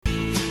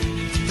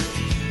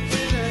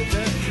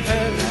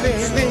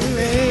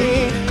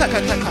Cut. I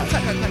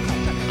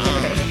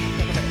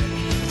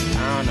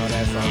don't know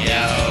that song.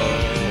 Yo.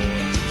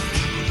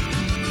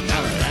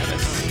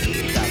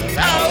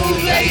 Oh,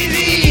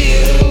 baby,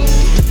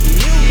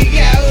 you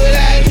got what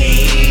I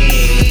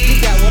need.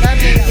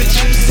 But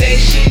you say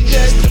she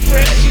just a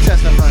friend.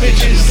 But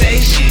you say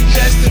she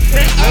just a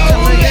friend.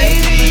 Oh,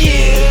 baby,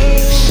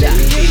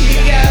 you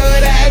got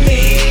what I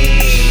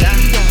need.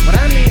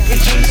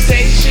 But you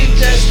say she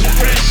just a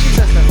friend.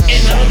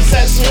 And I'm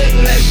obsessed with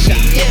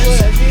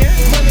lesbians.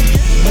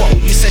 Whoa,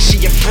 you said she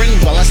your friend?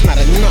 Well, that's not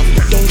enough.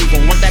 Don't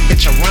even want that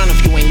bitch around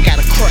if you ain't got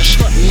a crush.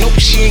 Nope,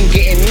 she ain't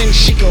getting in,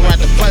 she can ride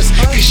the bus.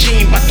 Cause she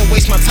ain't about to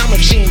waste my time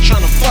if she ain't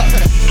tryna fuck.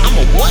 I'm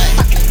a what?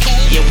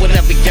 Yeah,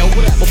 whatever, yo.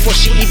 Before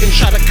she even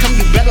try to come,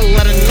 you better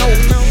let her know.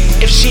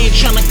 If she ain't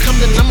tryna come,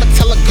 then I'ma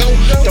tell her go.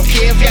 Don't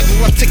care if y'all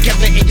grew up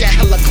together and y'all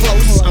hella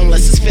close.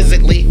 Unless it's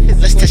physically,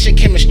 let's test your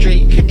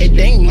chemistry. It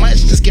ain't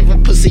much, just give her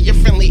pussy your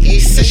friendly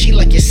ace. Says she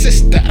like your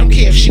sister, I don't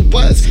care if she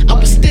was. I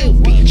would still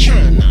be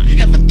tryna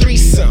have a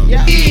threesome. You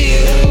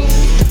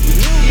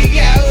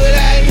got what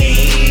I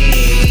need.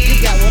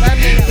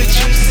 But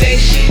you say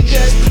she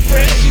just a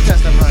friend.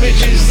 But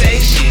you say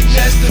she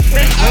just a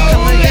friend.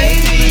 Oh,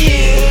 baby,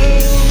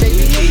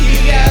 you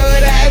got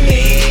what I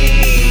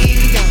need.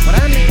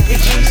 But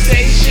you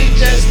say she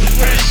just a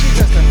friend.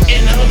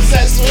 And I'm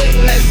obsessed with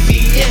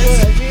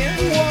lesbians.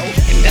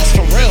 And that's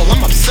for real,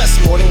 I'm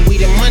obsessed more than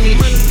weed and money.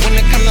 When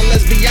it come to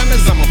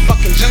lesbianas, I'm a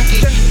fucking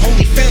junkie.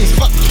 Only fans,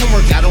 fuck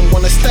homework, I don't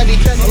wanna study.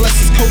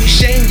 Unless it's Cody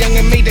Shane, Young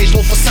and Mayday's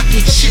low for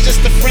sucky. She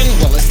just a friend,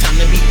 well it's time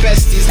to be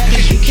besties.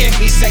 Cause you can't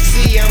be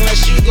sexy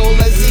unless you go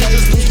lesbian.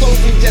 Just lose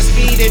clothes and just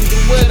feed and do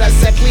what I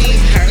said please.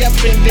 Yup,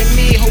 and then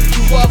me, hope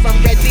you up, I'm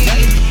ready.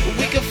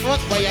 We can fuck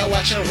while y'all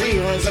watching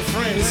reruns of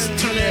Friends.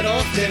 Turn it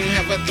off, then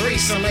have a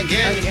threesome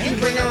again. You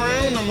bring her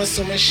around, I'm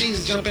assuming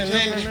she's jumping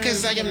in.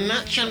 Cause I am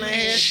not trying to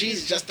hear,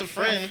 she's just a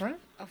friend.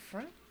 A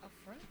friend?